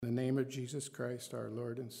the name of Jesus Christ, our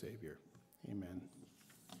Lord and Savior. Amen.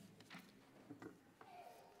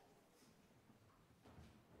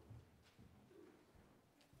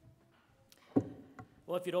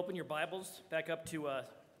 Well, if you'd open your Bibles back up to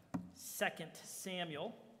 2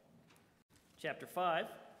 Samuel chapter 5.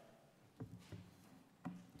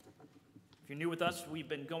 If you're new with us, we've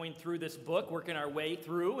been going through this book, working our way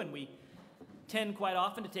through, and we tend quite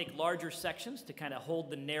often to take larger sections to kind of hold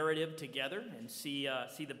the narrative together and see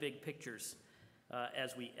the big pictures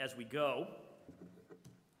as we go.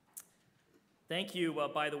 Thank you,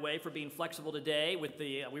 by the way, for being flexible today.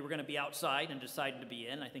 We were going to be outside and decided to be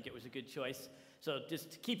in. I think it was a good choice. So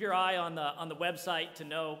just keep your eye on the website to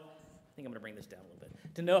know. I think I'm going to bring this down a little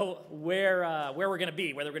bit to know where we're going to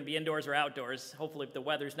be, whether we're going to be indoors or outdoors. Hopefully, if the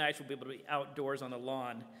weather's nice, we'll be able to be outdoors on the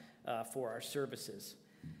lawn for our services.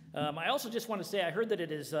 I also just want to say I heard that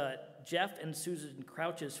it is Jeff and Susan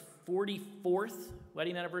Crouch's 44th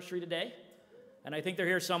wedding anniversary today, and I think they're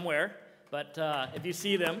here somewhere. But if you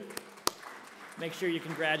see them, make sure you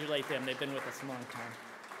congratulate them. They've been with us a long time.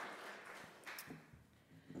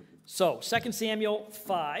 So, 2 Samuel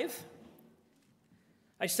 5.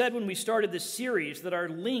 I said when we started this series that our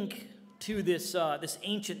link to this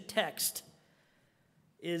ancient text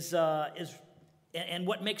is and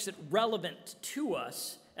what makes it relevant to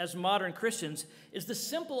us as modern Christians is the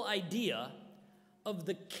simple idea of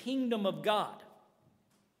the kingdom of God.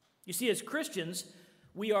 You see, as Christians,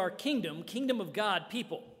 we are kingdom of God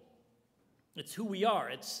people. It's who we are.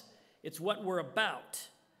 It's what we're about.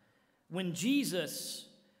 When Jesus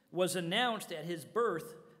was announced at his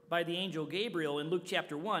birth by the angel Gabriel in Luke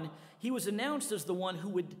chapter 1, he was announced as the one who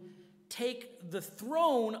would take the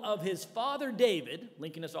throne of his father David,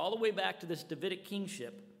 linking us all the way back to this Davidic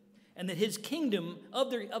kingship, and that his kingdom,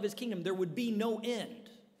 of his kingdom, there would be no end.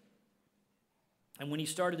 And when he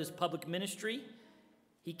started his public ministry,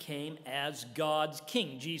 he came as God's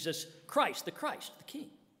king, Jesus Christ, the king.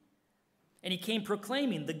 And he came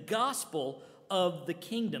proclaiming the gospel of the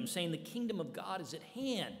kingdom, saying the kingdom of God is at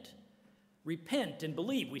hand. Repent and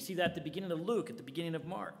believe. We see that at the beginning of Luke, at the beginning of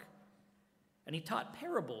Mark. And he taught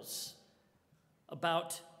parables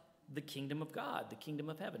about the kingdom of God, the kingdom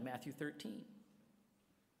of heaven, Matthew 13.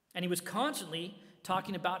 And he was constantly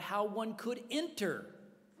talking about how one could enter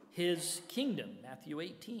his kingdom, Matthew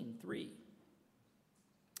 18:3.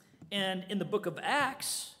 And in the book of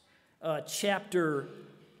Acts, chapter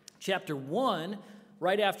 1,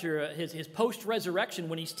 right after his post-resurrection,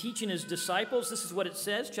 when he's teaching his disciples, this is what it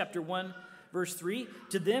says, chapter 1, verse 3.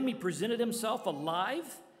 To them he presented himself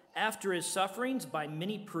alive after his sufferings by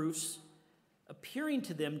many proofs, appearing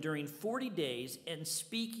to them during 40 days and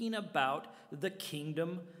speaking about the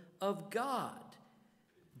kingdom of God.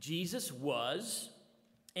 Jesus was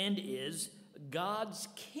and is God's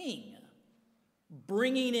king,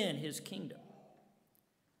 bringing in his kingdom.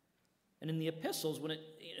 And in the epistles, when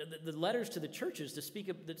the letters to the churches that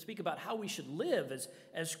speak about how we should live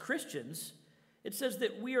as Christians, it says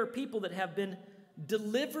that we are people that have been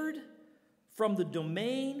delivered from the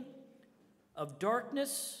domain of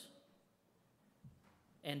darkness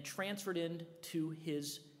and transferred into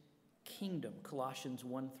his kingdom, Colossians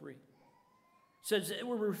 1:3. It says that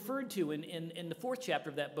we're referred to in the 4th chapter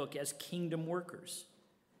of that book as kingdom workers.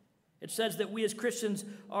 It says that we as Christians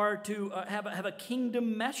are to have a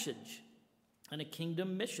kingdom message and a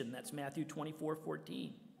kingdom mission. That's Matthew 24:14.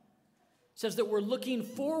 It says that we're looking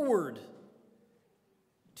forward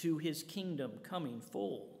to his kingdom coming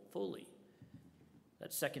fully.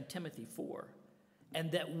 That's 2 Timothy 4.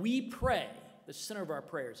 And that we pray, the center of our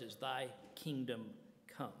prayers is, thy kingdom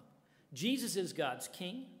come. Jesus is God's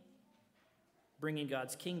king, bringing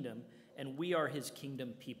God's kingdom, and we are his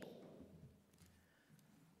kingdom people.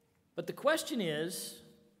 But the question is,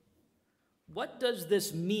 what does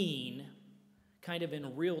this mean kind of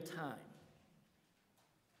in real time?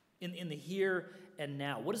 In the here and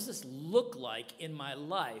now. What does this look like in my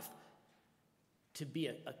life to be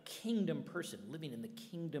a kingdom person, living in the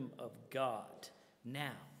kingdom of God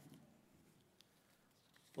now?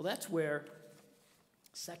 Well, that's where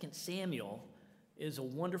 2 Samuel is a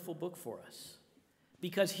wonderful book for us.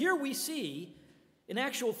 Because here we see an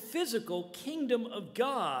actual physical kingdom of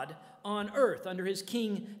God on earth under his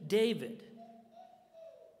king David.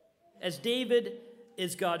 As David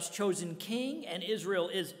is God's chosen king and Israel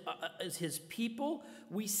is his people,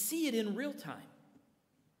 we see it in real time.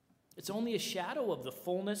 It's only a shadow of the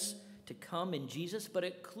fullness to come in Jesus, but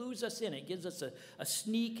it clues us in. It gives us a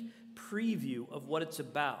sneak preview of what it's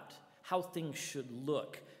about, how things should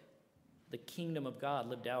look. The kingdom of God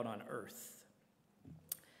lived out on earth.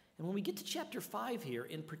 And when we get to chapter 5 here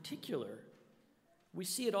in particular, we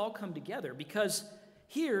see it all come together because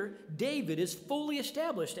here David is fully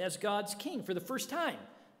established as God's king for the first time.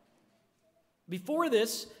 Before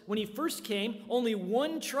this, when he first came, only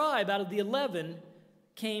one tribe out of the 11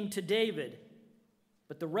 came to David.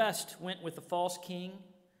 But the rest went with the false king.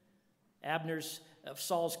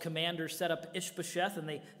 Saul's commanders set up Ishbosheth,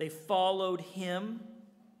 and they followed him.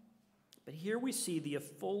 But here we see the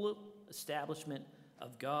full establishment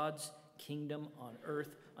of God's kingdom on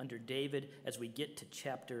earth under David as we get to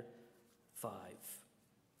chapter 5.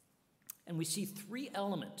 And we see three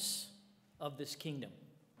elements of this kingdom.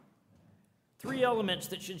 Three elements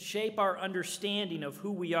that should shape our understanding of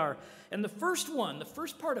who we are. And the first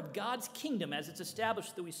part of God's kingdom as it's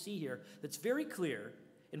established that we see here, that's very clear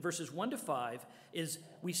in verses 1 to 5, is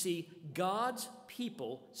we see God's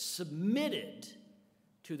people submitted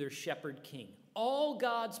to their shepherd king. All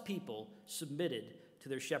God's people submitted to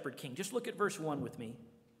their shepherd king. Just look at verse 1 with me.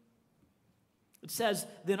 It says,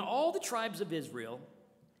 "Then all the tribes of Israel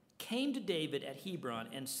came to David at Hebron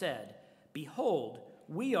and said, 'Behold,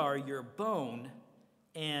 we are your bone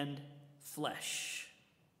and flesh.'"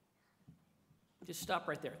 Just stop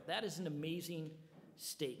right there. That is an amazing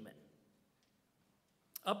statement.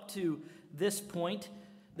 Up to this point,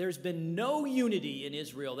 there's been no unity in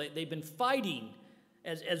Israel. They've been fighting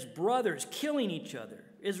as brothers, killing each other.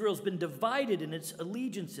 Israel's been divided in its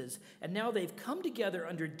allegiances, and now they've come together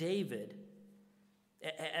under David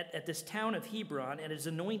at this town of Hebron and his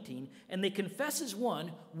anointing, and they confess as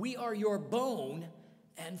one, "We are your bone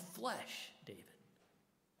and flesh," David.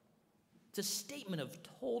 It's a statement of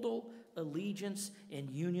total allegiance and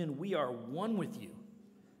union. We are one with you,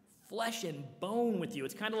 flesh and bone with you.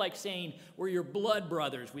 It's kind of like saying we're your blood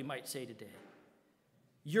brothers, we might say today.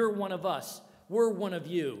 You're one of us. We're one of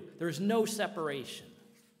you. There's no separation.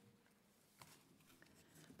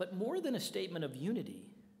 But more than a statement of unity,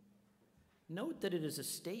 note that it is a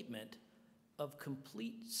statement of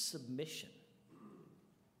complete submission.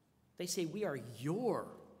 They say, "We are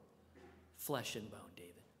your flesh and bone,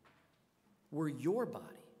 David. We're your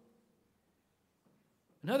body."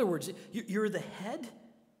 In other words, you're the head.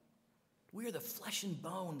 We are the flesh and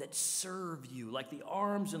bone that serve you, like the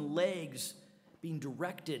arms and legs being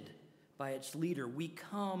directed by its leader. We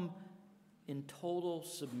come in total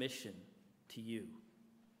submission to you.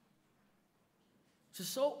 This is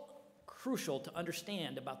so crucial to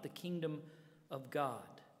understand about the kingdom of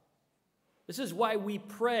God. This is why we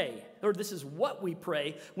pray, or this is what we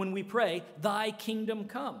pray when we pray, "Thy kingdom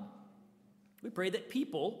come." We pray that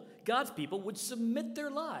people, God's people, would submit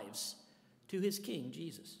their lives to his King,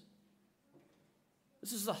 Jesus.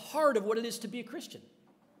 This is the heart of what it is to be a Christian.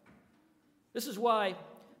 This is why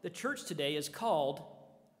the church today is called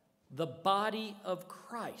the body of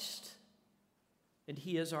Christ, and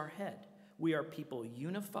he is our head. We are people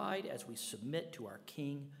unified as we submit to our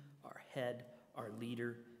King, our head, our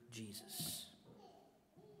leader, Jesus.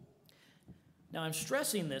 Now, I'm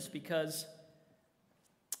stressing this because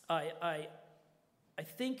I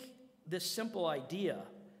think this simple idea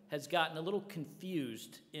has gotten a little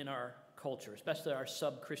confused in our culture, especially our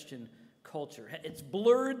sub-Christian culture. It's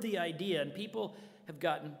blurred the idea, and people have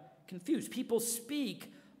gotten confused. People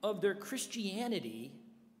speak of their Christianity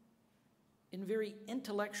in very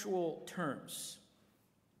intellectual terms.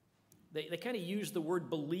 They kind of use the word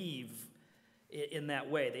believe in that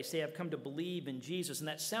way. They say, "I've come to believe in Jesus," and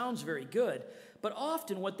that sounds very good. But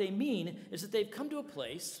often what they mean is that they've come to a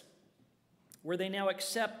place where they now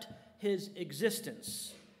accept his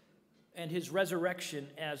existence and his resurrection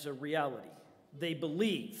as a reality. They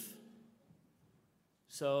believe,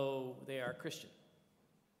 so they are Christian.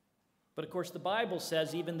 But of course, the Bible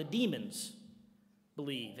says even the demons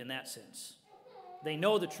believe in that sense. They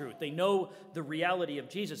know the truth. They know the reality of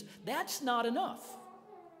Jesus. That's not enough.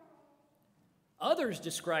 Others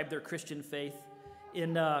describe their Christian faith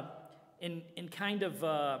in kind of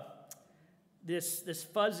this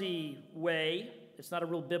fuzzy way. It's not a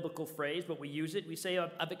real biblical phrase, but we use it. We say,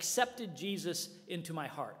 "I've accepted Jesus into my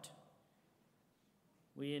heart."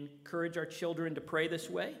 We encourage our children to pray this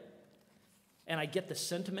way, and I get the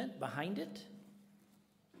sentiment behind it.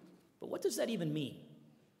 But what does that even mean?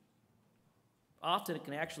 Often it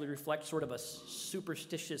can actually reflect sort of a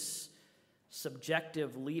superstitious,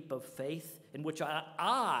 subjective leap of faith in which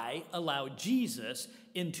I allow Jesus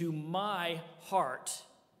into my heart.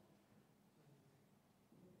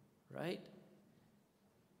 Right?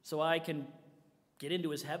 So I can get into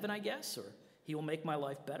his heaven, I guess, or he will make my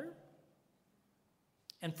life better.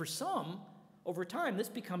 And for some, over time, this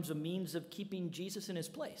becomes a means of keeping Jesus in his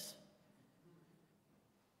place.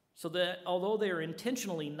 So that although they are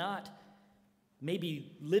intentionally not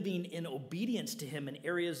maybe living in obedience to him in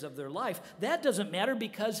areas of their life, that doesn't matter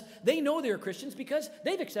because they know they're Christians because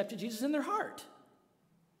they've accepted Jesus in their heart.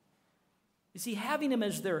 You see, having him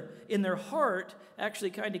as in their heart actually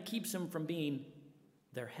kind of keeps him from being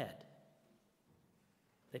their head.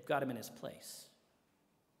 They've got him in his place.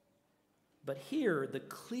 But here, the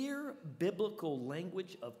clear biblical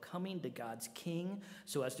language of coming to God's king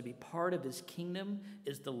so as to be part of his kingdom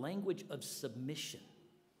is the language of submission,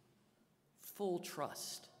 full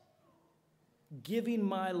trust, giving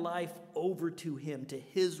my life over to him, to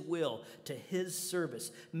his will, to his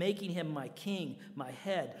service, making him my king, my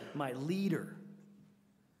head, my leader.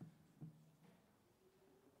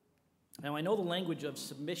 Now, I know the language of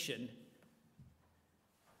submission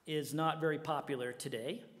is not very popular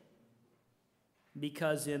today,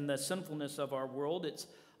 because in the sinfulness of our world, it's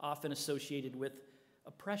often associated with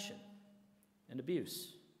oppression and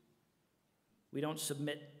abuse. We don't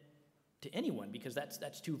submit to anyone because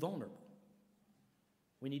that's too vulnerable.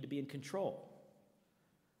 We need to be in control.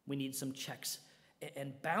 We need some checks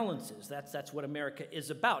and balances. That's what America is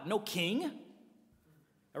about. No king,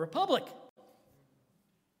 a republic.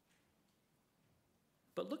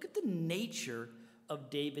 But look at the nature of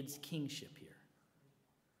David's kingship here.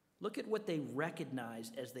 Look at what they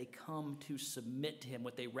recognize as they come to submit to him,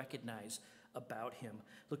 what they recognize about him.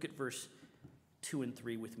 Look at verse 2 and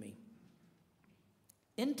 3 with me.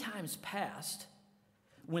 In times past,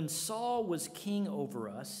 when Saul was king over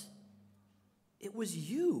us, it was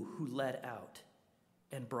you who led out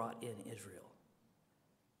and brought in Israel.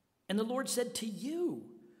 And the Lord said to you,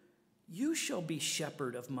 you shall be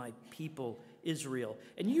shepherd of my people Israel,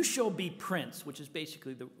 and you shall be prince, which is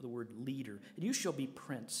basically the word leader, and you shall be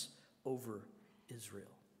prince over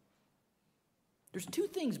Israel. There's two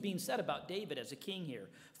things being said about David as a king here.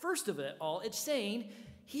 First of it all, it's saying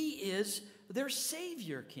he is their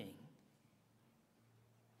Savior king.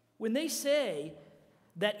 When they say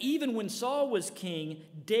that even when Saul was king,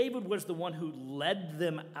 David was the one who led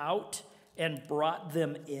them out and brought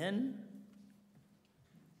them in,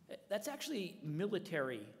 that's actually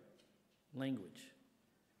military language.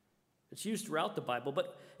 It's used throughout the Bible,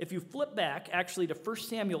 but if you flip back actually to 1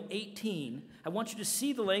 Samuel 18, I want you to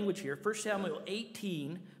see the language here. 1 Samuel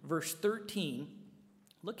 18, verse 13.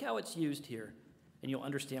 Look how it's used here, and you'll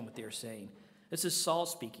understand what they're saying. This is Saul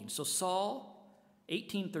speaking. So Saul,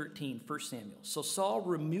 18:13, 1 Samuel. So Saul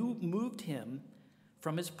removed him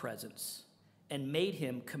from his presence and made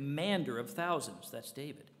him commander of thousands. That's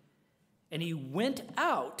David. And he went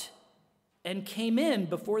out and came in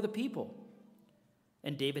before the people.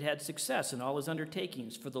 And David had success in all his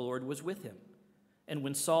undertakings, for the Lord was with him. And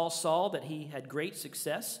when Saul saw that he had great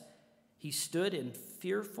success, he stood in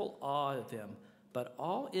fearful awe of him. But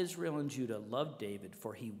all Israel and Judah loved David,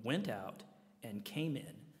 for he went out and came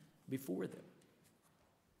in before them.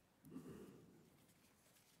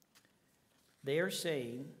 They are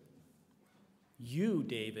saying, you,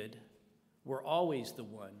 David, were always the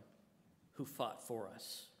one who fought for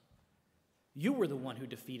us. You were the one who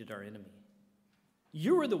defeated our enemy.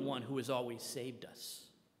 You were the one who has always saved us.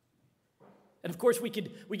 And of course, we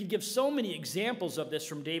could give so many examples of this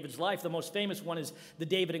from David's life. The most famous one is the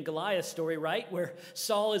David and Goliath story, right? Where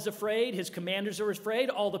Saul is afraid, his commanders are afraid,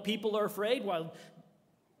 all the people are afraid, while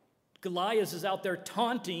Goliath is out there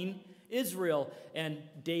taunting Israel. And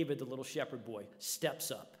David, the little shepherd boy, steps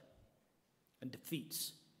up and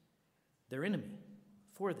defeats their enemy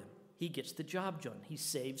for them. He gets the job done. He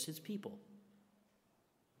saves his people.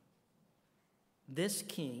 This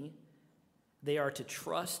king they are to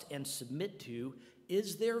trust and submit to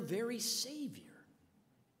is their very Savior.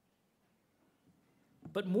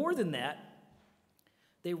 But more than that,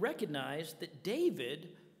 they recognize that David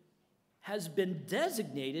has been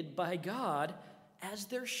designated by God as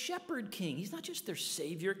their shepherd king. He's not just their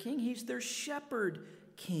Savior king, he's their shepherd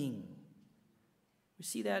king. We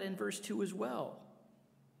see that in verse 2 as well.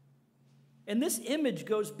 And this image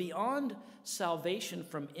goes beyond salvation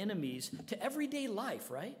from enemies to everyday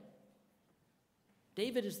life, right?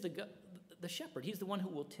 David is the shepherd. He's the one who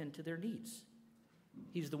will tend to their needs.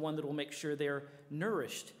 He's the one that will make sure they're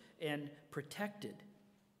nourished and protected.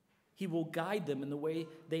 He will guide them in the way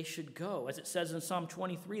they should go. As it says in Psalm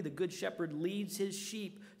 23, the good shepherd leads his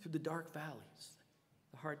sheep through the dark valleys,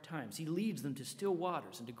 the hard times. He leads them to still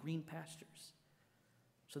waters and to green pastures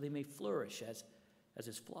so they may flourish as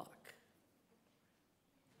his flock.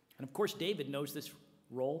 And of course, David knows this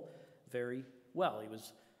role very well. He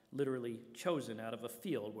was literally chosen out of a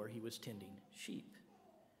field where he was tending sheep.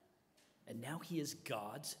 And now he is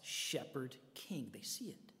God's shepherd king. They see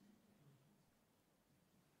it.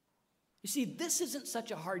 You see, this isn't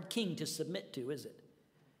such a hard king to submit to, is it?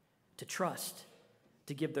 To trust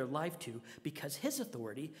to give their life to, because his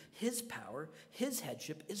authority, his power, his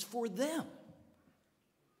headship is for them.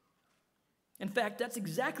 In fact, that's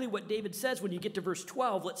exactly what David says when you get to verse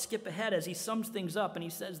 12. Let's skip ahead as he sums things up, and he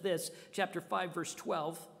says this, chapter 5, verse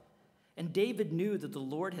 12. And David knew that the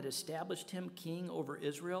Lord had established him king over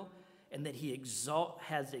Israel, and that he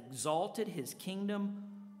has exalted his kingdom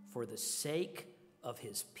for the sake of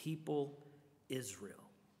his people Israel.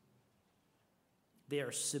 They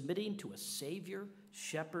are submitting to a Savior,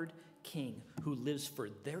 Shepherd, King who lives for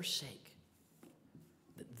their sake,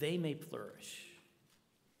 that they may flourish.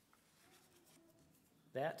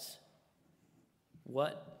 That's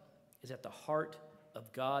what is at the heart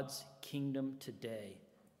of God's kingdom today.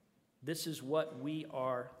 This is what we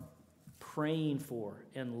are praying for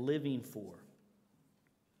and living for.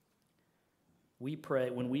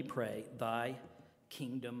 When we pray, thy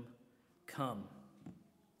kingdom come.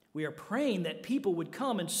 We are praying that people would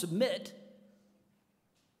come and submit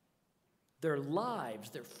their lives,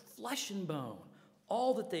 their flesh and bone,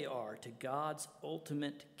 all that they are, to God's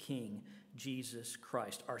ultimate King, Jesus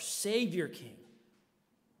Christ, our Savior King,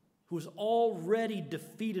 who has already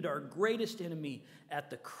defeated our greatest enemy at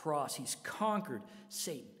the cross. He's conquered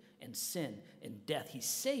Satan and sin and death. He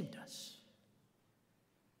saved us.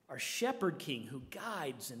 Our Shepherd King, who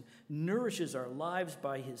guides and nourishes our lives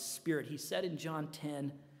by his Spirit. He said in John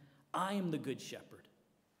 10, I am the good shepherd.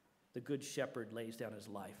 The good shepherd lays down his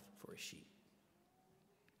life for his sheep.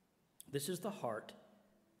 This is the heart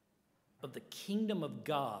of the kingdom of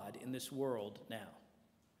God in this world now.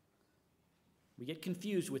 We get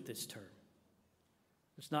confused with this term.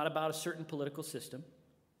 It's not about a certain political system.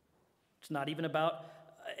 It's not even about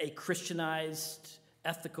a Christianized,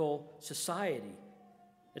 ethical society.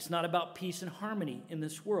 It's not about peace and harmony in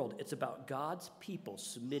this world. It's about God's people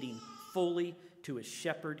submitting fully to his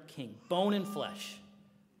shepherd king, bone and flesh,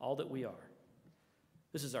 all that we are.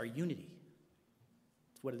 This is our unity.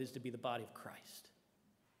 It's what it is to be the body of Christ,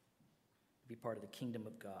 to be part of the kingdom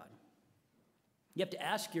of God. You have to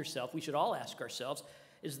ask yourself, we should all ask ourselves,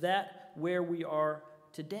 is that where we are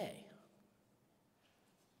today?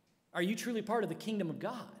 Are you truly part of the kingdom of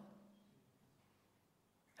God?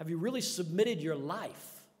 Have you really submitted your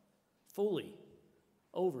life fully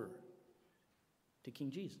over to King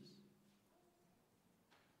Jesus?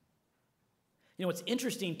 You know, it's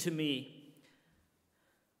interesting to me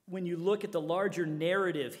when you look at the larger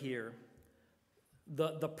narrative here,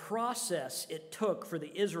 the process it took for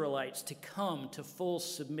the Israelites to come to full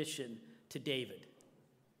submission to David.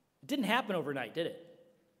 It didn't happen overnight, did it?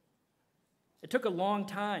 It took a long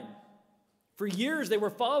time. For years, they were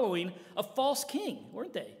following a false king,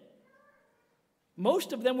 weren't they?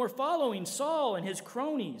 Most of them were following Saul and his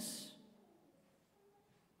cronies.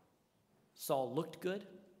 Saul looked good,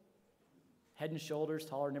 head and shoulders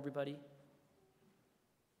taller than everybody.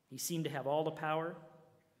 He seemed to have all the power.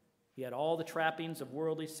 He had all the trappings of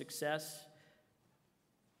worldly success.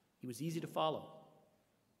 He was easy to follow.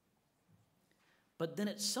 But then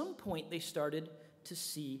at some point, they started to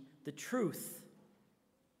see the truth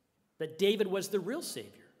that David was the real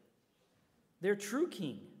Savior, their true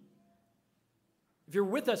king. If you're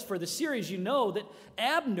with us for the series, you know that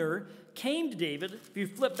Abner came to David. If you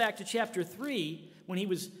flip back to chapter 3, when he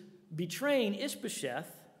was betraying Ishbosheth,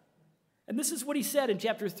 and this is what he said in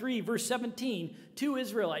chapter 3, verse 17,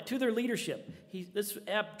 to their leadership.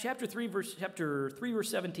 Chapter 3, verse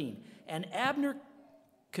 17. And Abner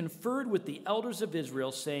conferred with the elders of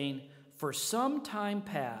Israel, saying, for some time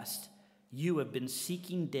past, you have been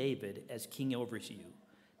seeking David as king over you.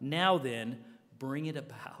 Now then, bring it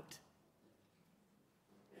about.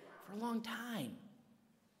 For a long time,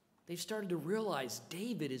 they've started to realize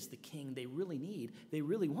David is the king they really need, they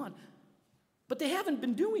really want. But they haven't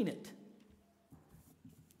been doing it.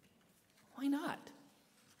 Why not?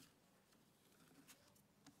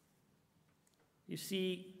 You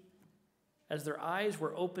see, as their eyes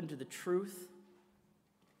were open to the truth,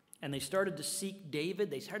 and they started to seek David,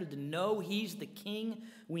 they started to know he's the king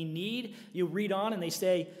we need. You read on and they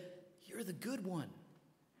say, you're the good one.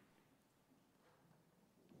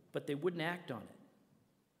 But they wouldn't act on it.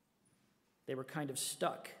 They were kind of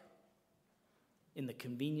stuck in the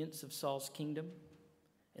convenience of Saul's kingdom,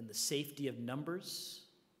 in the safety of numbers,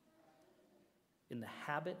 in the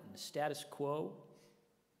habit and the status quo.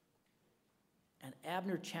 And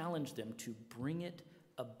Abner challenged them to bring it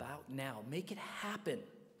about now. Make it happen.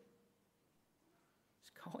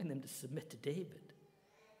 He's calling them to submit to David.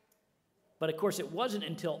 But of course, it wasn't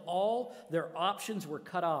until all their options were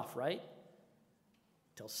cut off, right?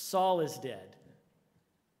 Until Saul is dead,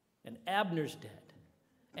 and Abner's dead,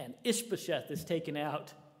 and Ishbosheth is taken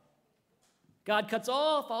out. God cuts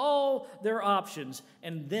off all their options,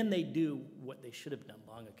 and then they do what they should have done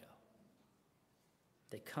long ago.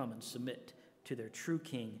 They come and submit to their true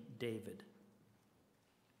king, David.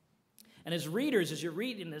 And as readers, as you're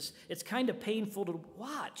reading this, it's kind of painful to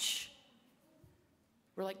watch.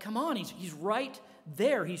 We're like, come on, he's right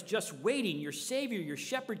there. He's just waiting. Your Savior, your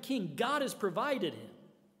shepherd king, God has provided him.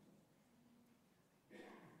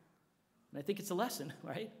 And I think it's a lesson,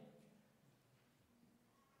 right?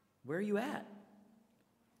 Where are you at?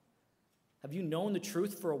 Have you known the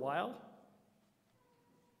truth for a while?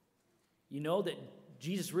 You know that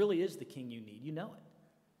Jesus really is the king you need. You know it.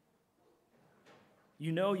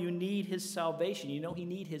 You know you need his salvation. You know you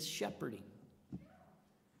need his shepherding.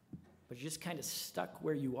 But you're just kind of stuck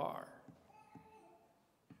where you are.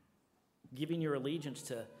 Giving your allegiance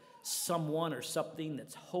to someone or something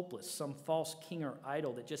that's hopeless, some false king or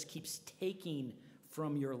idol that just keeps taking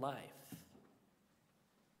from your life.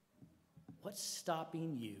 What's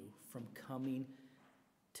stopping you from coming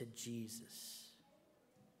to Jesus?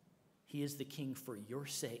 He is the king for your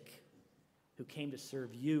sake, who came to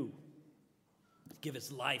serve you, to give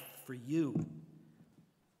his life for you.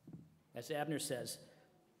 As Abner says,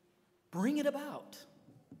 bring it about.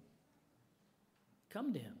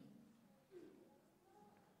 Come to him.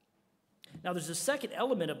 Now, there's a second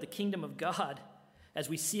element of the kingdom of God, as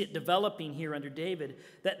we see it developing here under David,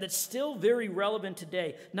 that's still very relevant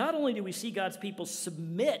today. Not only do we see God's people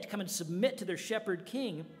come and submit to their shepherd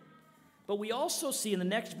king, but we also see in the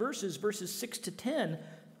next verses 6 to 10,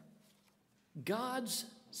 God's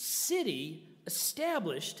city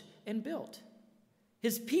established and built.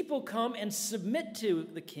 His people come and submit to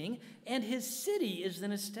the king, and his city is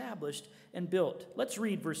then established and built. Let's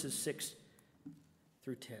read verses 6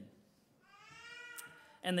 through 10.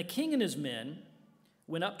 And the king and his men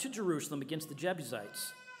went up to Jerusalem against the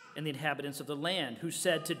Jebusites and the inhabitants of the land, who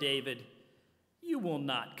said to David, "You will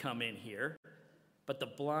not come in here, but the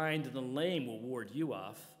blind and the lame will ward you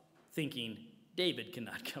off," thinking, "David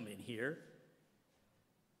cannot come in here."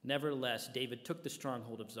 Nevertheless, David took the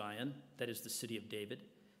stronghold of Zion, that is the city of David.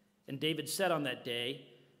 And David said on that day,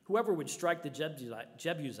 "Whoever would strike the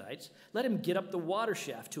Jebusites, let him get up the water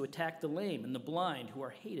shaft to attack the lame and the blind who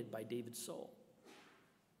are hated by David's soul."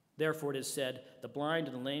 Therefore it is said, "The blind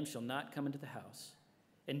and the lame shall not come into the house."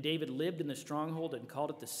 And David lived in the stronghold and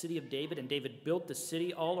called it the city of David. And David built the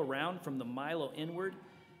city all around from the Milo inward.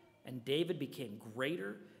 And David became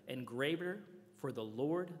greater and greater, for the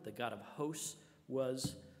Lord, the God of hosts,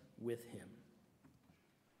 was with him.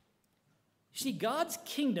 You see, God's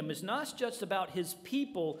kingdom is not just about his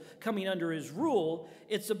people coming under his rule.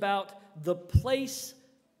 It's about the place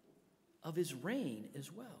of his reign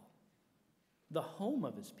as well. The home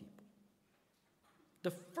of his people.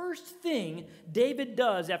 The first thing David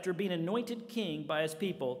does after being anointed king by his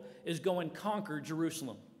people is go and conquer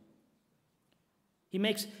Jerusalem. He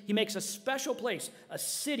makes a special place, a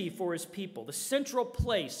city for his people, the central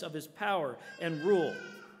place of his power and rule.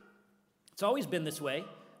 It's always been this way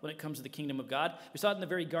when it comes to the kingdom of God. We saw it in the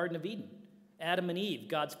very Garden of Eden. Adam and Eve,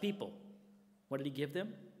 God's people. What did he give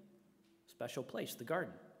them? A special place, the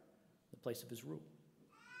garden, the place of his rule.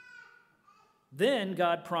 Then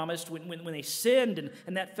God promised, when they sinned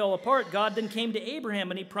and that fell apart, God then came to Abraham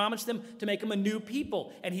and he promised them to make them a new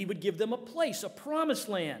people, and he would give them a place, a promised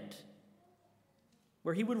land,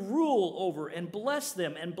 where he would rule over and bless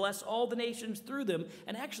them and bless all the nations through them.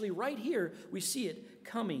 And actually right here, we see it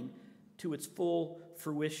coming to its full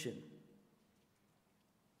fruition.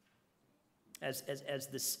 As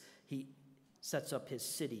he sets up his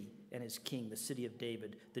city and his king, the city of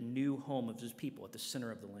David, the new home of his people at the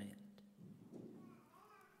center of the land.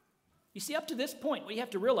 You see, up to this point, what you have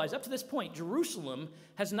to realize, up to this point, Jerusalem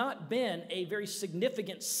has not been a very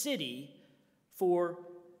significant city for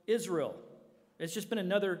Israel. It's just been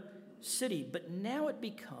another city, but now it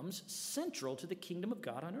becomes central to the kingdom of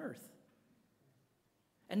God on earth.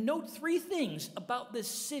 And note three things about this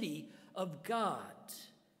city of God.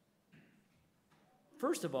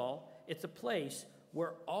 First of all, it's a place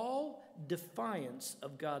where all defiance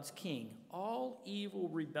of God's king, all evil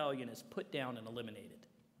rebellion is put down and eliminated.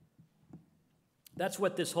 That's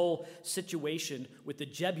what this whole situation with the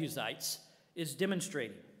Jebusites is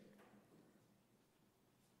demonstrating.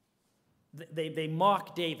 They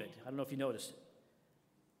mock David. I don't know if you noticed it.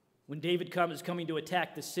 When David is coming to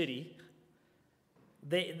attack the city,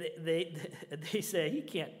 they say, he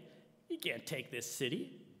can't take this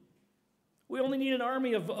city. We only need an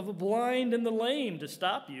army of a blind and the lame to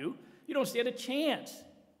stop you. You don't stand a chance.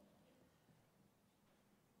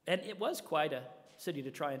 And it was quite a city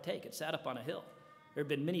to try and take. It sat up on a hill. There have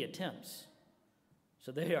been many attempts.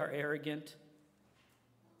 So they are arrogant,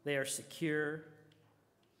 They are secure.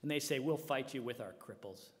 And they say, we'll fight you with our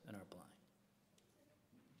cripples and our blind.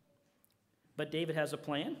 But David has a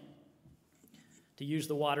plan to use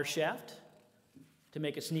the water shaft to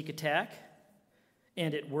make a sneak attack.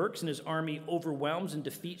 And it works, and his army overwhelms and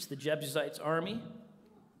defeats the Jebusites' army,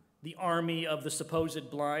 the army of the supposed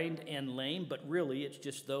blind and lame, but really it's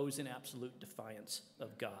just those in absolute defiance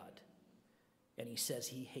of God. And he says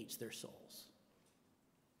he hates their souls.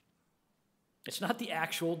 It's not the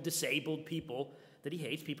actual disabled people that he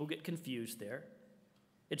hates. People get confused there.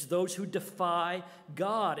 It's those who defy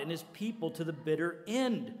God and his people to the bitter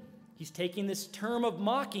end. He's taking this term of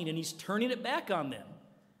mocking and he's turning it back on them.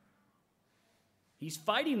 He's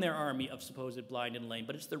fighting their army of supposed blind and lame,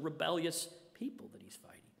 but it's the rebellious people that he's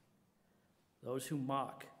fighting. Those who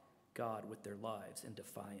mock God with their lives and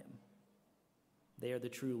defy him. They are the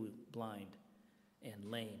truly blind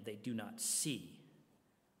and lame. They do not see,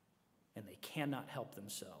 and they cannot help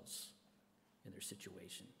themselves in their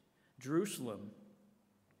situation. Jerusalem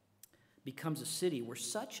becomes a city where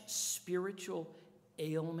such spiritual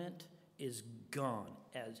ailment is gone,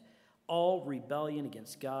 as all rebellion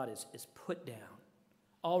against God is put down.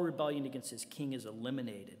 All rebellion against his king is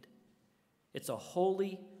eliminated. It's a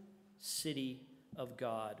holy city of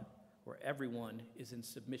God where everyone is in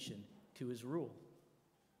submission to his rule.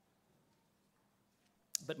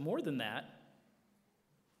 But more than that,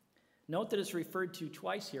 note that it's referred to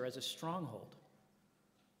twice here as a stronghold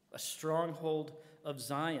of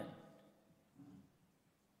Zion.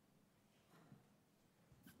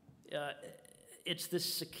 It's this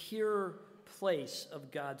secure place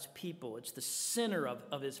of God's people. It's the center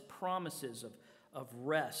of his promises of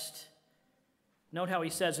rest. Note how he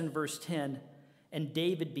says in verse 10, and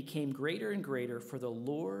David became greater and greater, for the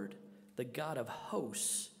Lord, the God of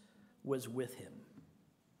hosts, was with him.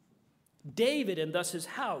 David, and thus his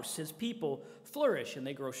house, his people, flourish, and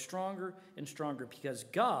they grow stronger and stronger because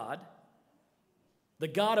God, the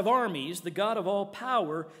God of armies, the God of all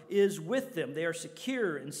power, is with them. They are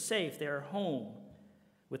secure and safe. They are home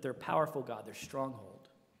with their powerful God, their stronghold.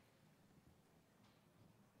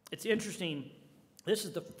 It's interesting. This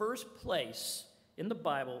is the first place in the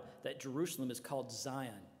Bible that Jerusalem is called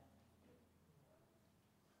Zion.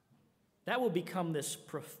 That will become this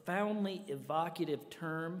profoundly evocative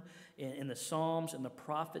term in the Psalms and the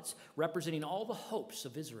prophets, representing all the hopes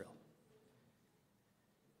of Israel.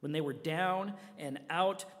 When they were down and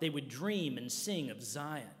out, they would dream and sing of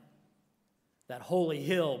Zion, that holy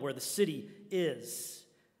hill where the city is,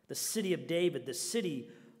 the city of David, the city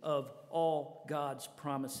of all God's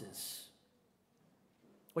promises.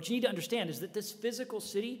 What you need to understand is that this physical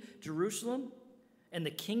city, Jerusalem, and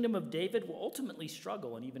the kingdom of David will ultimately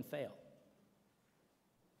struggle and even fail.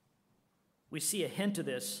 We see a hint of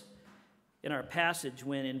this in our passage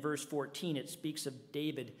when in verse 14 it speaks of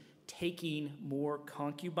David taking more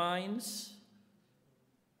concubines.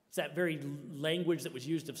 It's that very language that was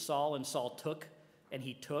used of Saul, and Saul took, and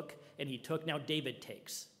he took, and he took. Now David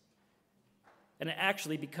takes. And it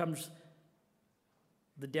actually becomes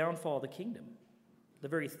the downfall of the kingdom. The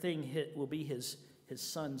very thing will be his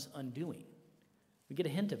son's undoing. We get a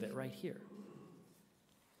hint of it right here.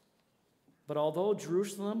 But although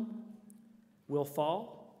Jerusalem will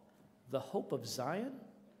fall, the hope of Zion,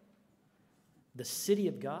 the city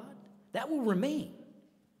of God, that will remain.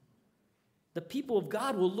 The people of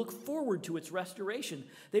God will look forward to its restoration.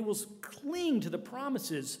 They will cling to the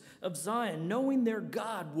promises of Zion, knowing their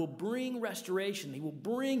God will bring restoration. He will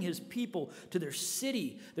bring his people to their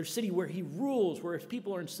city where he rules, where his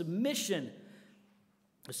people are in submission,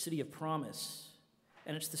 a city of promise.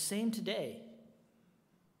 And it's the same today.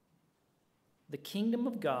 The kingdom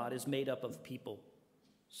of God is made up of people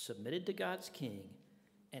submitted to God's king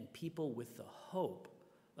and people with the hope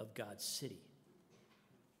of God's city,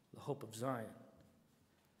 the hope of Zion.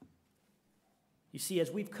 You see, as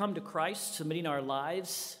we've come to Christ, submitting our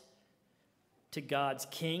lives to God's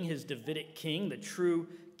king, his Davidic king, the true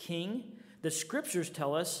king, the scriptures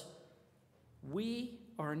tell us we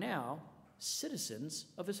are now citizens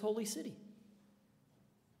of his holy city.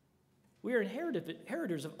 We are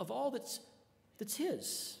inheritors of all that's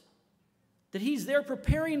his, that he's there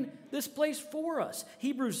preparing this place for us.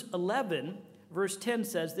 Hebrews 11, verse 10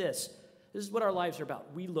 says this. This is what our lives are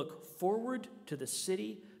about. We look forward to the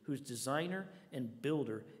city whose designer and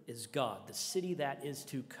builder is God, the city that is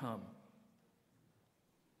to come.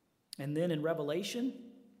 And then in Revelation,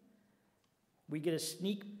 we get a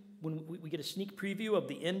sneak preview of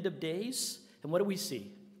the end of days. And what do we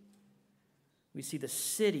see? We see this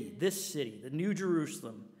city, the New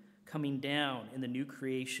Jerusalem, coming down in the new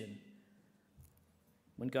creation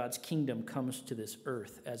when God's kingdom comes to this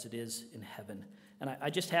earth as it is in heaven. And I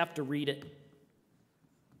just have to read it.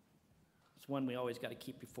 It's one we always got to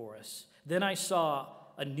keep before us. Then I saw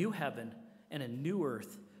a new heaven and a new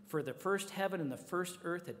earth, for the first heaven and the first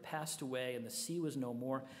earth had passed away, and the sea was no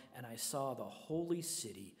more. And I saw the holy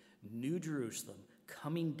city, New Jerusalem,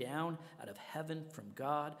 coming down out of heaven from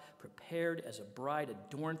God, prepared as a bride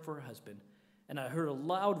adorned for her husband. And I heard a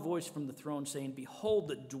loud voice from the throne saying, Behold,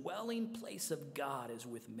 the dwelling place of God is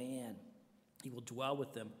with man. He will dwell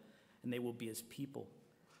with them, and they will be his people.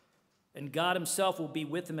 And God himself will be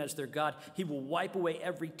with them as their God. He will wipe away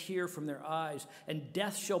every tear from their eyes, and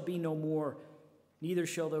death shall be no more. Neither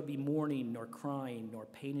shall there be mourning, nor crying, nor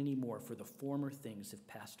pain anymore, for the former things have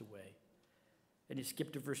passed away. And you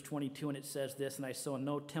skip to verse 22, and it says this, And I saw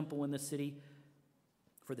no temple in the city,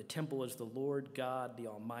 for the temple is the Lord God, the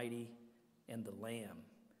Almighty, and the Lamb.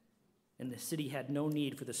 And the city had no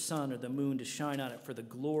need for the sun or the moon to shine on it, for the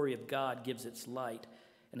glory of God gives its light,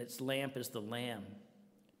 and its lamp is the Lamb.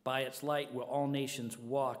 By its light will all nations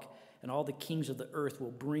walk, and all the kings of the earth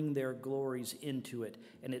will bring their glories into it,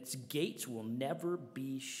 and its gates will never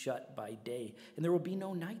be shut by day, and there will be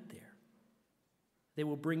no night there. They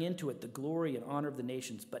will bring into it the glory and honor of the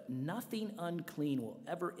nations, but nothing unclean will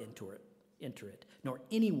ever enter it, nor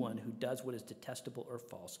anyone who does what is detestable or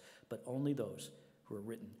false, but only those who are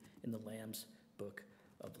written in the Lamb's book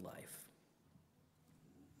of life.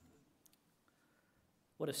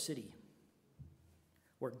 What a city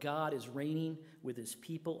where God is reigning with his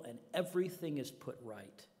people and everything is put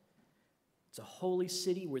right. It's a holy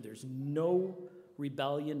city where there's no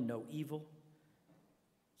rebellion, no evil.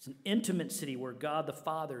 It's an intimate city where God the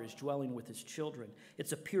Father is dwelling with his children.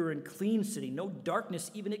 It's a pure and clean city. No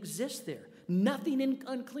darkness even exists there. Nothing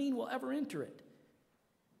unclean will ever enter it.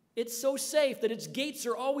 It's so safe that its gates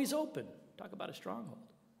are always open. Talk about a stronghold.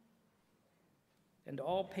 And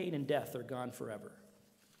all pain and death are gone forever.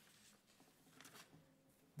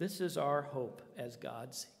 This is our hope as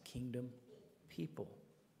God's kingdom people.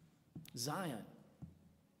 Zion,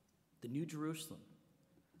 the New Jerusalem,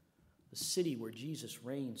 the city where Jesus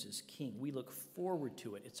reigns as king. We look forward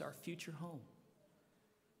to it. It's our future home.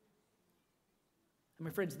 And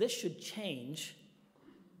my friends, this should change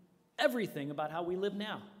everything about how we live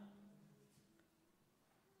now.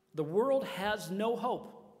 The world has no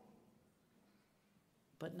hope,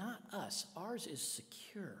 but not us. Ours is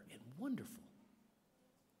secure and wonderful.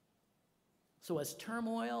 So as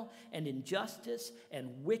turmoil and injustice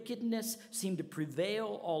and wickedness seem to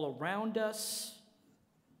prevail all around us,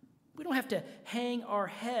 we don't have to hang our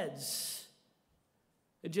heads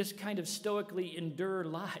and just kind of stoically endure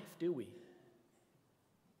life, do we?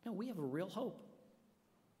 No, we have a real hope.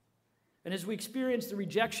 And as we experience the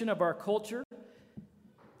rejection of our culture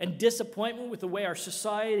and disappointment with the way our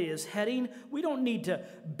society is heading, we don't need to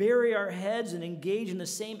bury our heads and engage in the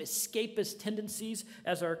same escapist tendencies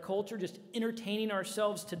as our culture, just entertaining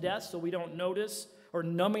ourselves to death so we don't notice, or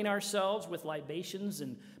numbing ourselves with libations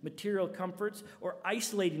and material comforts, or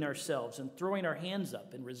isolating ourselves and throwing our hands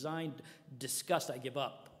up in resigned disgust. I give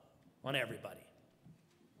up on everybody.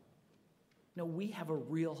 No, we have a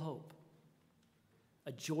real hope,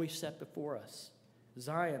 a joy set before us.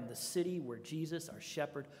 Zion, the city where Jesus, our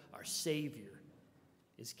shepherd, our Savior,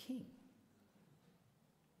 is king.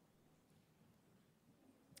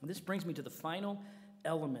 And this brings me to the final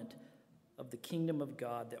element of the kingdom of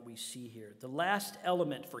God that we see here. The last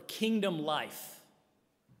element for kingdom life.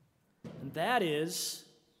 And that is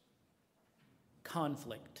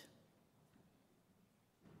conflict.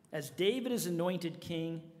 As David is anointed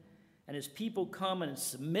king, and his people come and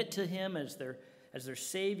submit to him as their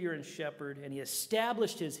Savior and shepherd, and he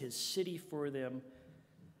established his city for them,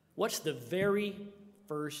 what's the very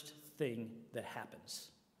first thing that happens?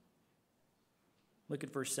 Look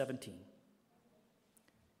at verse 17.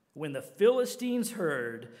 When the Philistines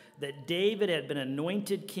heard that David had been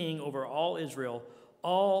anointed king over all Israel,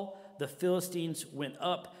 all the Philistines went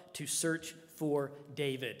up to search for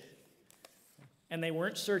David. And they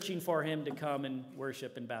weren't searching for him to come and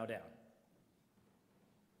worship and bow down.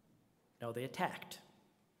 No, they attacked.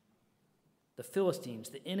 The Philistines,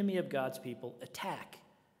 the enemy of God's people, attack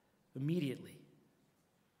immediately.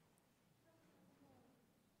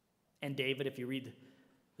 And David, if you read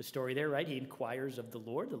the story there, right, he inquires of the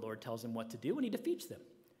Lord. The Lord tells him what to do, and he defeats them.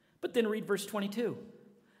 But then read verse 22.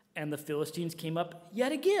 And the Philistines came up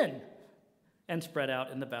yet again and spread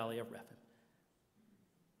out in the valley of Rephaim.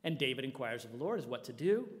 And David inquires of the Lord as what to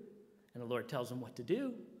do, and the Lord tells him what to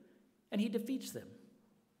do, and he defeats them.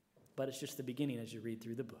 But it's just the beginning as you read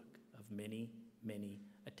through the book of many, many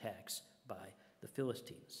attacks by the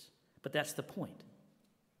Philistines. But that's the point.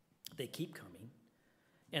 They keep coming,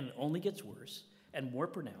 and it only gets worse. and more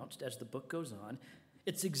pronounced as the book goes on.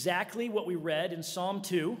 It's exactly what we read in Psalm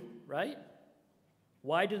 2, right?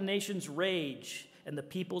 Why do the nations rage and the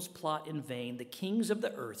peoples plot in vain? The kings of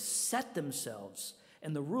the earth set themselves,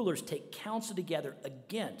 and the rulers take counsel together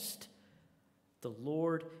against the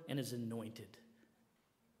Lord and his anointed.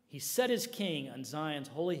 He set his king on Zion's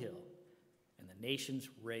holy hill, and the nations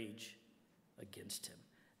rage against him.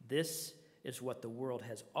 This is what the world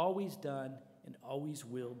has always done and always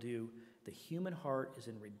will do. The human heart is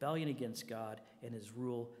in rebellion against God and his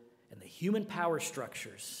rule, and the human power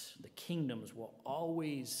structures, the kingdoms, will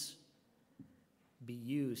always be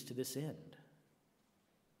used to this end.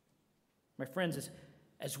 My friends,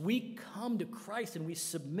 as we come to Christ and we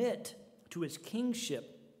submit to his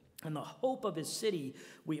kingship and the hope of his city,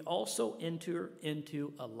 we also enter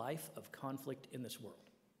into a life of conflict in this world.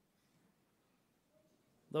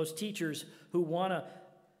 Those teachers who want to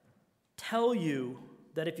tell you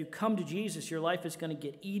that if you come to Jesus, your life is going to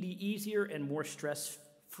get easier and more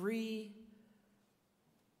stress-free,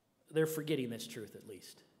 they're forgetting this truth at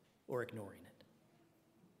least, or ignoring it.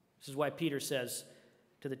 This is why Peter says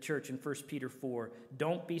to the church in 1 Peter 4,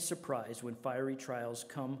 don't be surprised when fiery trials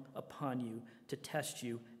come upon you to test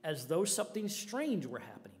you as though something strange were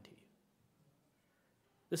happening to you.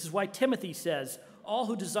 This is why Timothy says, all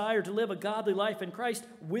who desire to live a godly life in Christ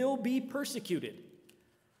will be persecuted.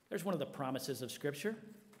 There's one of the promises of Scripture.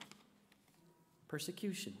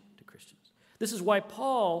 Persecution to Christians. This is why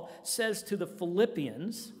Paul says to the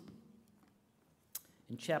Philippians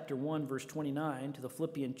in chapter 1, verse 29, to the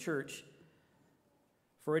Philippian church,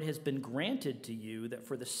 for it has been granted to you that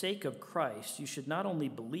for the sake of Christ you should not only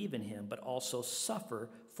believe in him, but also suffer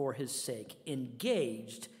for his sake,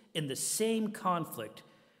 engaged in the same conflict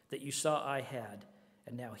that you saw I had,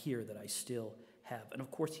 and now hear that I still have. And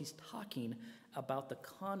of course, he's talking about the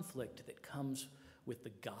conflict that comes with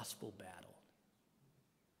the gospel battle.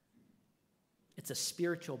 It's a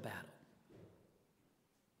spiritual battle.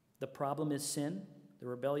 The problem is sin, the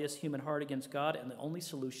rebellious human heart against God, and the only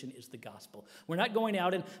solution is the gospel. We're not going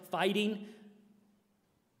out and fighting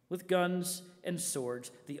with guns and swords.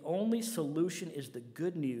 The only solution is the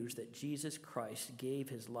good news that Jesus Christ gave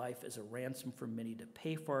his life as a ransom for many to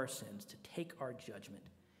pay for our sins, to take our judgment.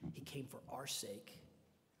 He came for our sake.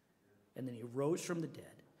 And then he rose from the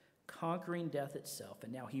dead, conquering death itself.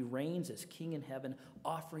 And now he reigns as king in heaven,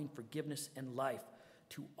 offering forgiveness and life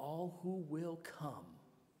to all who will come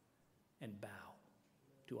and bow,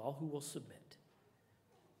 to all who will submit,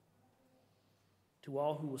 to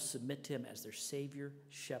all who will submit to him as their Savior,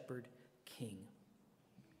 Shepherd, King.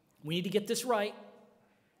 We need to get this right.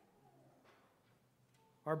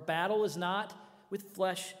 Our battle is not with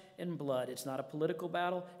flesh and blood. It's not a political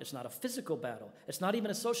battle. It's not a physical battle. It's not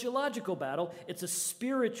even a sociological battle. It's a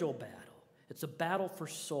spiritual battle. It's a battle for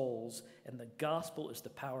souls, and the gospel is the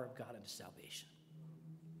power of God unto salvation.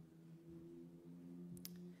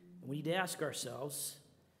 And we need to ask ourselves,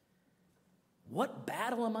 what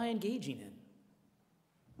battle am I engaging in?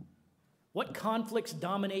 What conflicts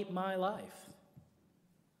dominate my life?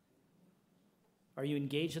 Are you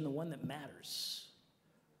engaged in the one that matters?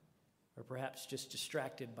 Or perhaps just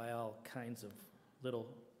distracted by all kinds of little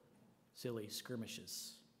silly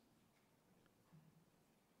skirmishes?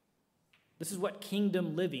 This is what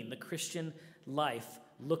kingdom living, the Christian life,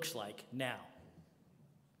 looks like now.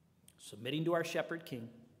 Submitting to our shepherd king,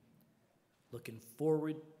 looking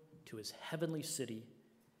forward to his heavenly city,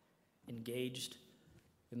 engaged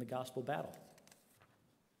in the gospel battle.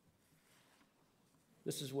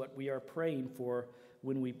 This is what we are praying for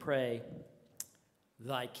when we pray,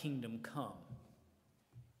 thy kingdom come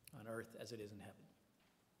on earth as it is in heaven.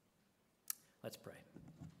 Let's pray.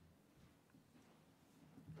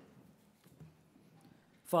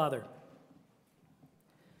 Father,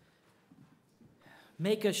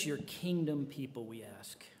 make us your kingdom people, we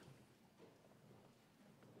ask.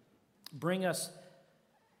 Bring us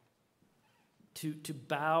to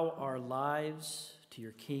bow our lives to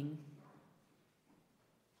your King.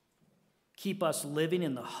 Keep us living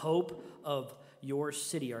in the hope of your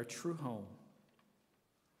city, our true home.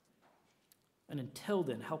 And until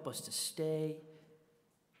then, help us to stay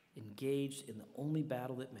engaged in the only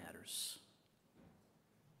battle that matters,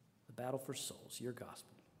 the battle for souls, your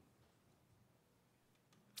gospel.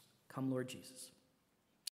 Come, Lord Jesus.